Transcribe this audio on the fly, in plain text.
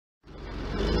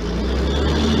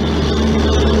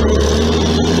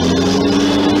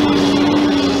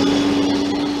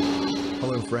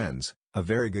A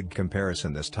very good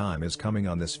comparison this time is coming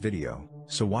on this video,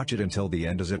 so watch it until the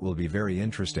end as it will be very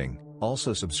interesting.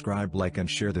 Also subscribe, like and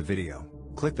share the video.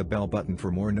 Click the bell button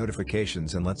for more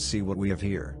notifications and let's see what we have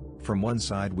here. From one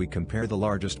side we compare the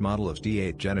largest model of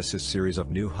T8 Genesis series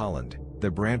of New Holland, the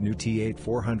brand new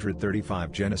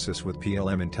T8.435 Genesis with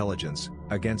PLM intelligence,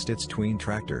 against its tween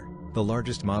tractor, the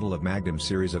largest model of Magnum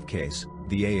series of case,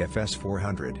 the AFS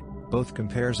 400. Both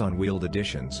compares on wheeled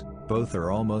editions, both are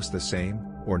almost the same,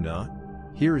 or not?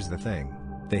 Here is the thing.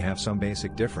 They have some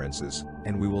basic differences,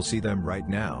 and we will see them right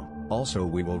now. Also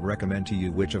we will recommend to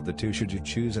you which of the two should you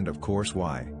choose and of course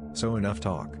why. So enough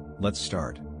talk, let's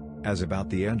start. As about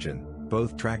the engine,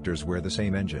 both tractors wear the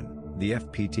same engine, the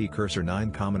FPT Cursor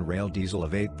 9 common rail diesel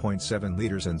of 8.7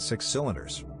 liters and 6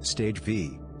 cylinders, stage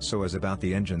V, so as about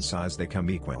the engine size they come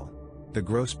equal. The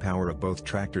gross power of both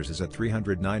tractors is at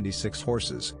 396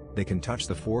 horses, they can touch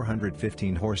the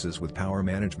 415 horses with power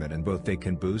management and both they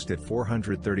can boost at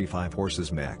 435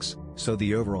 horses max, so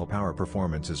the overall power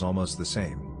performance is almost the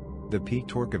same. The peak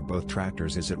torque of both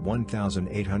tractors is at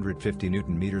 1,850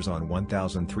 Nm on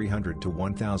 1,300 to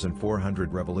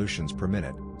 1,400 revolutions per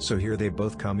minute, so here they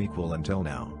both come equal until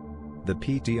now. The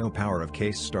PTO power of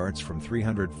case starts from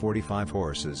 345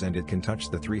 horses and it can touch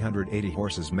the 380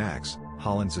 horses max.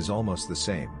 Holland's is almost the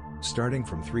same, starting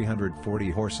from 340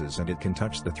 horses and it can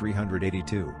touch the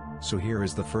 382, so here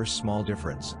is the first small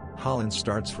difference. Holland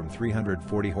starts from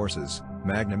 340 horses,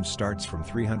 Magnum starts from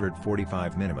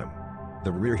 345 minimum.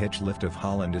 The rear hitch lift of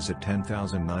Holland is at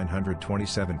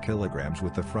 10,927 kg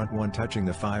with the front one touching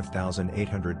the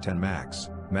 5,810 max.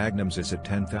 Magnum's is at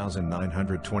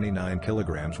 10,929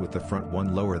 kg with the front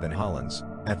one lower than Holland's,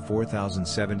 at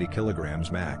 4,070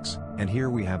 kg max. And here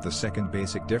we have the second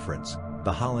basic difference.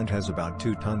 The Holland has about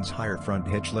 2 tons higher front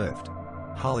hitch lift.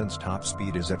 Holland's top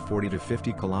speed is at 40 to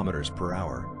 50 km per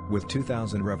hour, with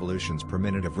 2,000 revolutions per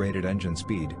minute of rated engine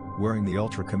speed, wearing the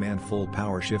Ultra Command full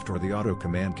power shift or the Auto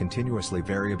Command continuously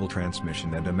variable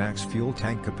transmission and a max fuel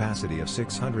tank capacity of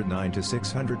 609 to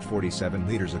 647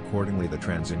 liters. Accordingly, the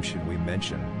transmission we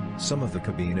mention. Some of the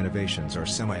cabine innovations are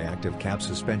semi-active cab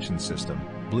suspension system,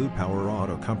 blue power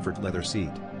auto comfort leather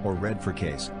seat, or red for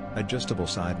case, adjustable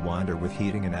sidewinder with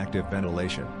heating and active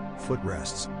ventilation,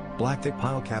 footrests, black thick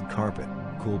pile cab carpet,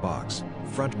 cool box,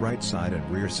 front right side and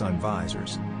rear sun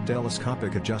visors,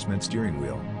 telescopic adjustment steering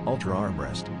wheel, ultra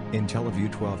armrest,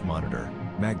 IntelliView 12 monitor.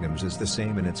 Magnum's is the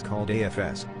same and it's called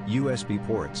AFS, USB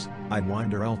ports,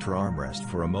 sidewinder ultra armrest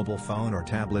for a mobile phone or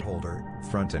tablet holder,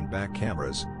 front and back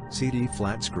cameras, CD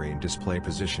flat screen display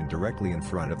positioned directly in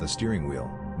front of the steering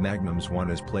wheel. Magnum's one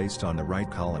is placed on the right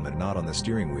column and not on the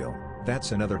steering wheel.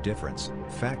 That's another difference.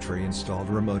 Factory installed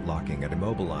remote locking and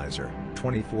immobilizer,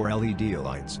 24 LED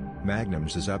lights.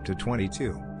 Magnum's is up to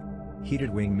 22.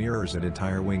 Heated wing mirrors and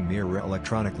entire wing mirror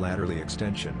electronic laterally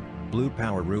extension, blue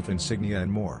power roof insignia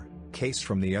and more. Case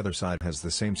from the other side has the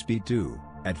same speed too,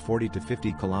 at 40 to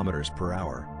 50 km per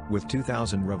hour, with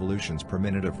 2,000 revolutions per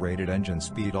minute of rated engine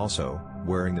speed also,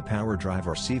 wearing the power drive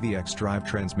or CVX drive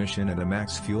transmission and a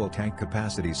max fuel tank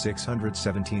capacity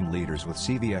 617 liters with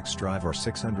CVX drive or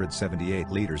 678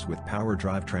 liters with power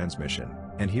drive transmission.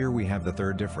 And here we have the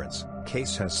third difference.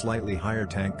 Case has slightly higher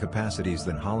tank capacities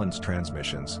than Holland's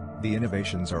transmissions. The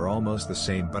innovations are almost the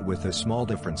same but with the small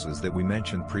differences that we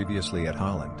mentioned previously at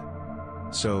Holland.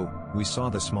 So, we saw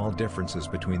the small differences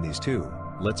between these two,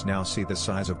 let's now see the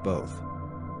size of both.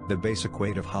 The basic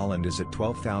weight of Holland is at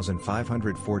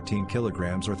 12,514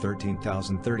 kg or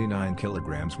 13,039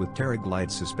 kg with Terrag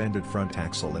light suspended front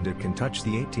axle and it can touch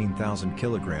the 18,000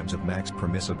 kg of max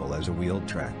permissible as a wheeled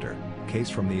tractor. Case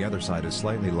from the other side is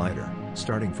slightly lighter,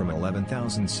 starting from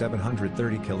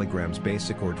 11,730 kg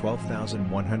basic or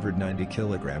 12,190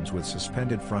 kg with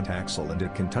suspended front axle and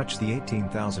it can touch the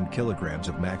 18,000 kg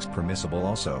of max permissible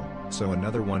also, so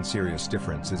another one serious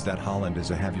difference is that Holland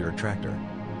is a heavier tractor.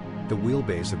 The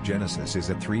wheelbase of Genesis is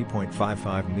at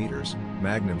 3.55 meters,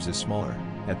 Magnum's is smaller,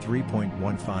 at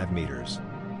 3.15 meters.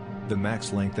 The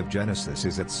max length of Genesis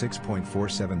is at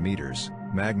 6.47 meters,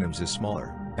 Magnum's is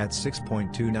smaller, at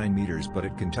 6.29 meters but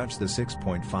it can touch the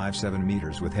 6.57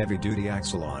 meters with heavy-duty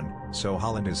axle on, so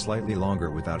Holland is slightly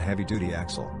longer without heavy-duty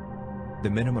axle. The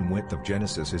minimum width of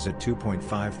Genesis is at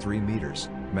 2.53 meters,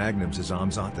 Magnum's is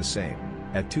almost the same,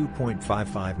 at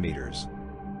 2.55 meters.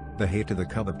 The height of the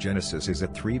cub of Genesis is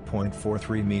at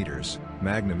 3.43 meters,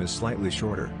 Magnum is slightly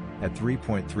shorter, at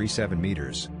 3.37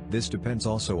 meters, this depends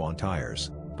also on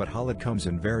tires, but Holland comes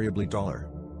invariably taller.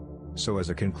 So as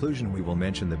a conclusion we will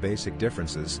mention the basic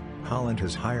differences. Holland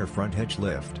has higher front hitch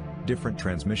lift, different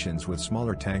transmissions with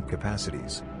smaller tank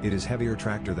capacities. It is heavier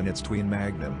tractor than its twin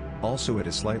Magnum, also it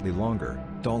is slightly longer,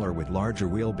 taller with larger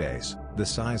wheelbase. The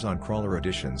size on crawler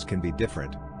editions can be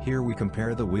different. Here we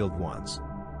compare the wheeled ones.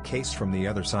 Case from the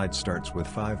other side starts with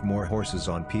 5 more horses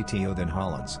on PTO than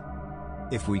Holland's.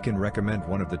 If we can recommend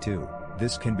one of the two,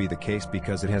 this can be the case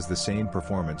because it has the same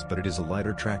performance but it is a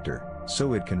lighter tractor,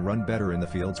 so it can run better in the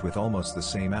fields with almost the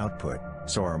same output,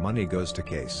 so our money goes to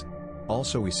Case.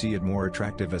 Also we see it more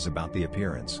attractive as about the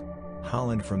appearance.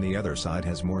 Holland from the other side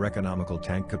has more economical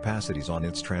tank capacities on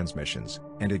its transmissions,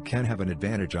 and it can have an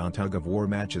advantage on tug-of-war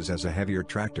matches as a heavier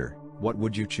tractor. What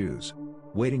would you choose?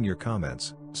 Waiting your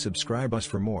comments, subscribe us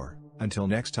for more. Until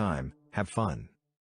next time, have fun.